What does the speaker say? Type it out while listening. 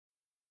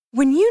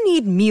When you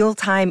need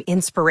mealtime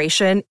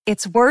inspiration,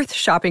 it's worth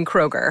shopping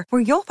Kroger,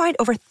 where you'll find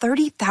over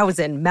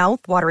 30,000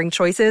 mouth-watering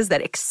choices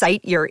that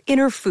excite your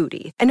inner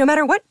foodie. And no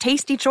matter what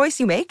tasty choice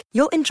you make,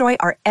 you'll enjoy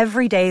our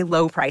everyday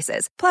low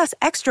prices, plus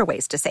extra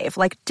ways to save,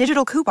 like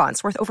digital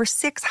coupons worth over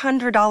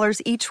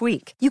 $600 each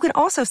week. You can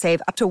also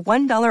save up to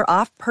 $1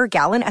 off per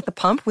gallon at the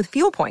pump with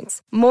fuel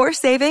points. More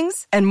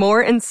savings and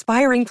more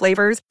inspiring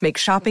flavors make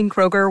shopping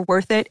Kroger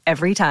worth it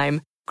every time.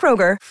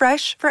 Kroger,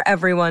 fresh for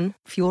everyone.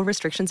 Fuel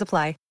restrictions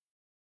apply.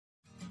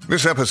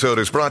 This episode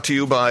is brought to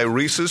you by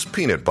Reese's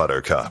Peanut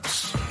Butter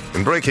Cups.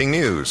 In breaking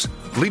news,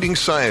 leading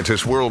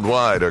scientists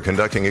worldwide are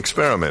conducting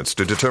experiments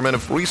to determine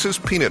if Reese's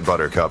Peanut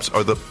Butter Cups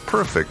are the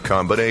perfect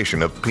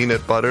combination of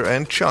peanut butter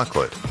and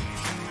chocolate.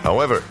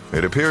 However,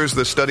 it appears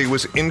the study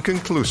was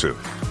inconclusive,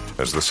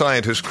 as the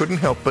scientists couldn't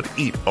help but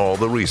eat all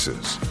the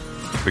Reese's.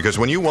 Because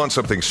when you want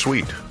something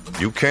sweet,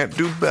 you can't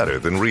do better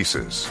than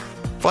Reese's.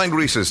 Find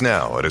Reese's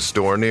now at a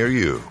store near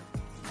you.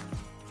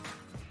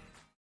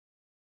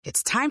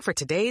 It's time for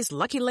today's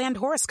Lucky Land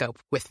horoscope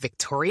with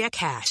Victoria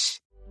Cash.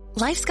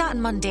 Life's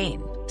gotten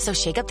mundane, so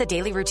shake up the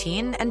daily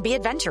routine and be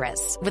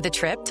adventurous with a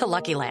trip to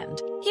Lucky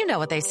Land. You know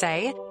what they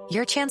say,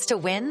 your chance to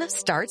win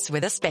starts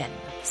with a spin.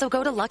 So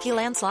go to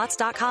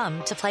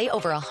LuckyLandSlots.com to play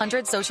over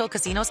 100 social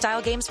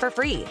casino-style games for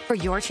free for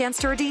your chance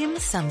to redeem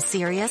some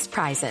serious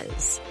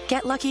prizes.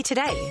 Get lucky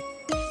today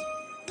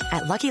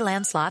at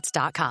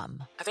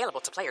LuckyLandSlots.com. Available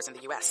to players in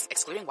the U.S.,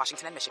 excluding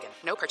Washington and Michigan.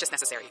 No purchase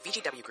necessary.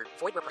 VGW Group.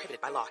 Void where prohibited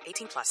by law.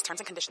 18 plus.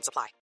 Terms and conditions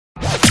apply.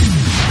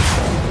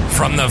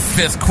 From the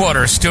Fifth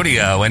Quarter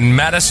Studio in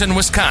Madison,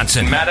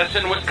 Wisconsin.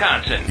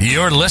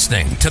 You're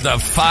listening to the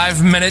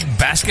 5-Minute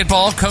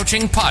Basketball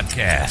Coaching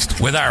Podcast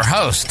with our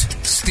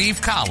host,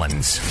 Steve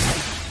Collins.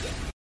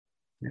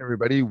 Hey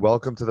everybody,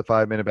 welcome to the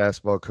 5-Minute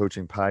Basketball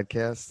Coaching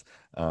Podcast.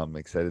 I'm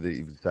excited that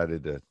you've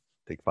decided to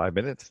take 5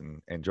 minutes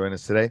and join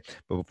us today.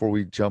 But before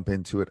we jump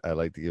into it, I'd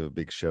like to give a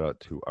big shout out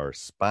to our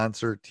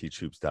sponsor,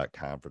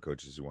 teachhoops.com, for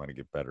coaches who want to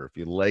get better. If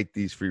you like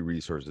these free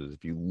resources,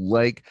 if you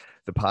like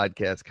the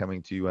podcast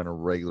coming to you on a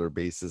regular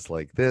basis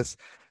like this,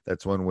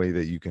 that's one way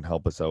that you can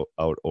help us out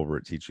over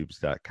at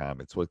teachhoops.com.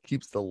 It's what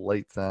keeps the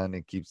lights on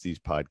and keeps these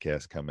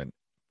podcasts coming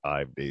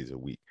 5 days a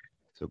week.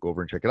 So go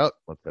over and check it out.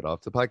 Let's head off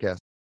to the podcast.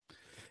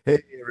 Hey,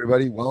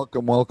 everybody.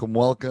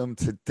 Welcome.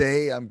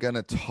 Today, I'm going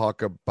to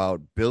talk about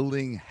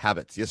building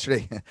habits.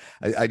 Yesterday,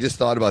 I just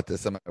thought about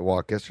this on my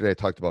walk. Yesterday, I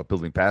talked about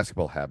building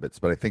basketball habits,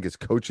 but I think as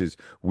coaches,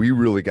 we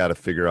really got to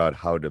figure out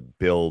how to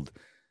build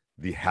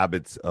the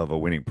habits of a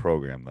winning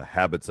program, the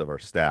habits of our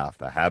staff,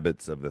 the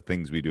habits of the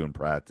things we do in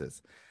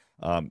practice.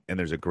 And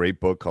there's a great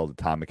book called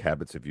Atomic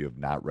Habits. If you have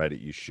not read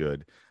it, you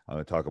should. I'm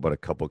going to talk about a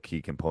couple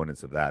key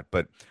components of that.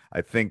 But I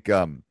think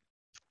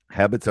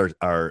habits are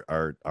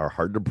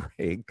hard to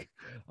break,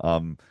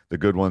 the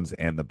good ones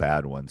and the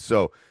bad ones.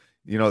 So,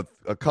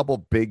 a couple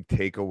big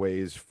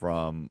takeaways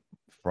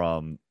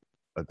from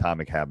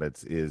Atomic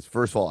Habits is,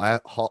 first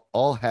of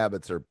all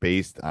habits are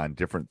based on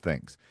different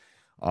things.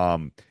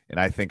 And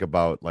I think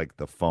about like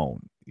the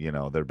phone,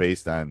 they're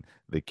based on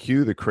the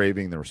cue, the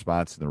craving, the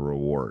response, and the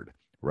reward,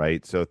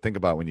 right? So think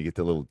about when you get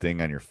the little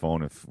ding on your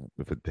phone, if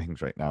it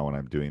dings right now when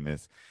I'm doing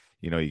this,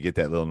 you get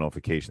that little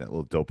notification, that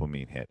little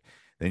dopamine hit.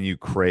 Then you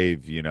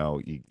crave, you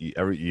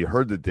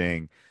heard the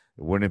ding.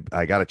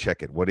 I got to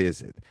check it. What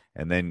is it?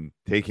 And then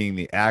taking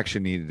the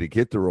action needed to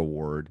get the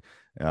reward,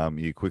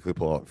 you quickly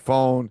pull out the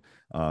phone.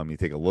 You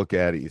take a look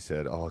at it. You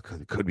said, oh,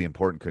 it could be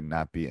important, could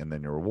not be. And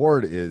then your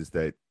reward is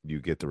that you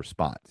get the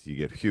response. You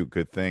get, phew,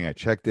 good thing I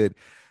checked it.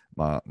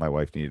 My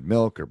wife needed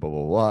milk or blah,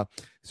 blah, blah.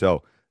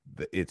 So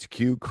it's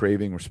cue,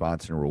 craving,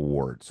 response, and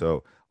reward.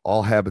 So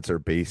all habits are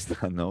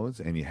based on those,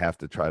 and you have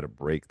to try to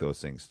break those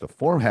things. To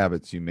form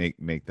habits, you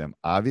make them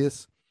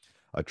obvious,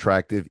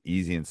 attractive,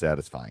 easy, and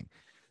satisfying.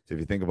 So if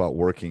you think about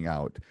working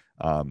out,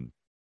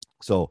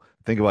 so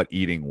think about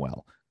eating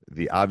well.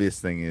 The obvious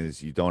thing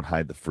is you don't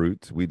hide the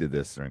fruit. We did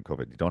this during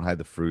COVID. You don't hide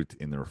the fruit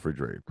in the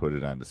refrigerator. You put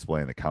it on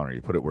display on the counter.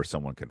 You put it where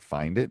someone can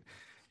find it.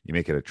 You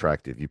make it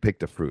attractive. You pick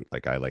the fruit.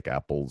 Like I like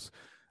apples.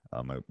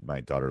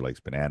 My daughter likes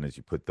bananas.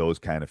 You put those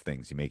kind of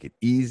things. You make it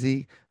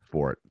easy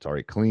for it. It's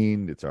already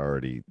cleaned. It's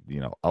already,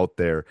 out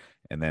there.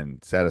 And then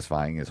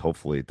satisfying is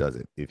hopefully it does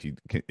it. If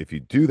you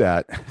do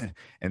that,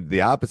 and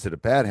the opposite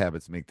of bad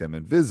habits, make them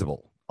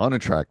invisible,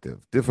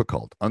 unattractive,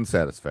 difficult,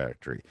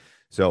 unsatisfactory.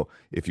 So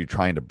if you're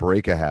trying to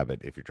break a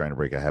habit, if you're trying to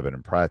break a habit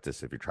in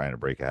practice, if you're trying to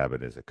break a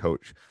habit as a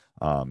coach,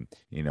 I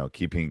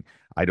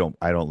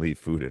don't leave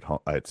food at home,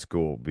 at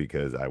school,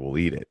 because I will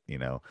eat it,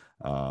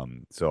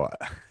 so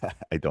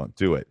I don't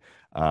do it.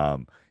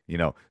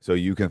 So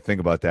you can think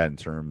about that in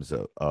terms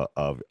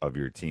of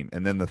your team.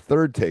 And then the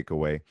third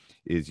takeaway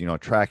is,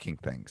 tracking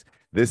things.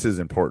 This is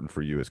important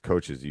for you as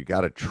coaches. You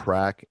got to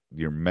track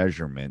your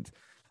measurement.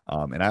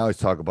 And I always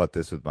talk about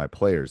this with my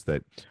players,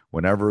 that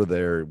whenever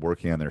they're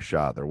working on their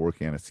shot, they're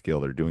working on a skill,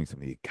 they're doing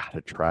something, you got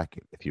to track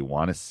it. If you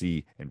want to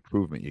see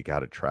improvement, you got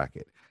to track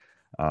it.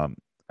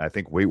 I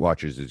think Weight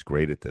Watchers is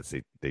great at this.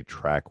 They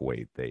track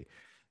weight. They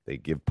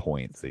give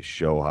points. They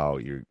show how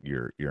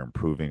you're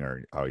improving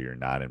or how you're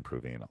not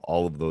improving, and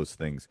all of those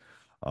things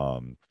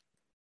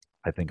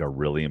I think are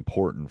really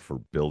important for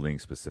building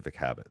specific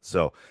habits.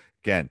 So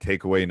again,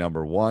 takeaway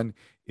number one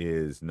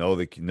is know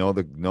the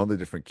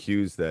different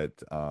cues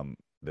that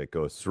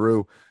goes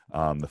through.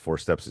 The 4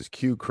 steps is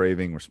cue,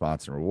 craving,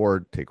 response, and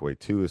reward. Takeaway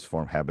 2 is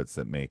form habits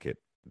that make it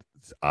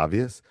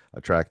obvious,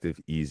 attractive,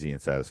 easy,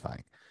 and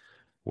satisfying.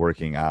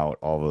 Working out,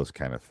 all those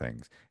kind of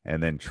things.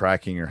 And then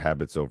tracking your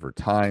habits over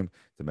time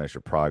to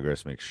measure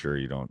progress, make sure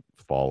you don't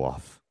fall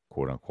off,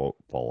 quote unquote,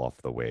 fall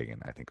off the wagon.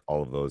 I think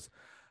all of those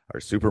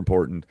are super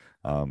important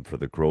for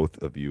the growth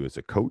of you as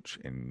a coach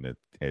and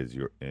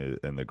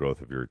the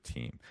growth of your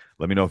team.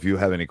 Let me know if you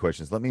have any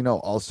questions. Let me know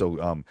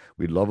also.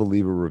 We'd love to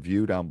leave a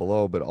review down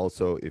below, but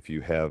also if you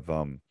have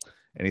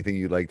anything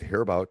you'd like to hear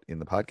about in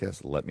the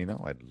podcast, let me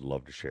know. I'd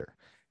love to share.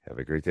 Have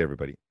a great day,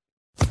 everybody.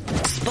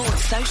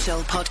 Sports Social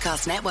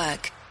Podcast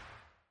Network.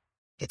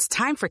 It's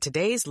time for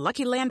today's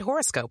Lucky Land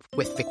horoscope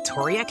with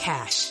Victoria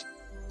Cash.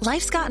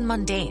 Life's gotten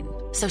mundane,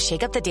 so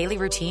shake up the daily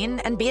routine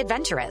and be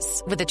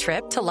adventurous with a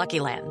trip to Lucky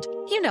Land.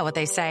 You know what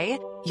they say.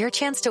 Your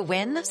chance to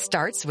win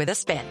starts with a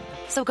spin.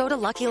 So go to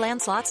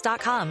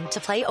LuckyLandSlots.com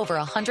to play over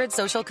 100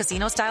 social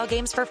casino-style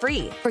games for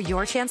free for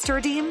your chance to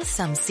redeem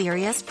some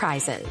serious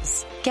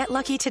prizes. Get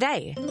lucky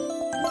today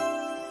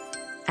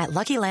at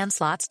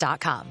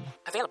LuckyLandSlots.com.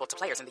 Available to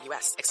players in the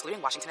U.S.,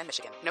 excluding Washington and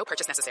Michigan. No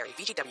purchase necessary.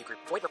 VGW Group.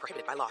 Void where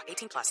prohibited by law.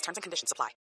 18+. Terms and conditions apply.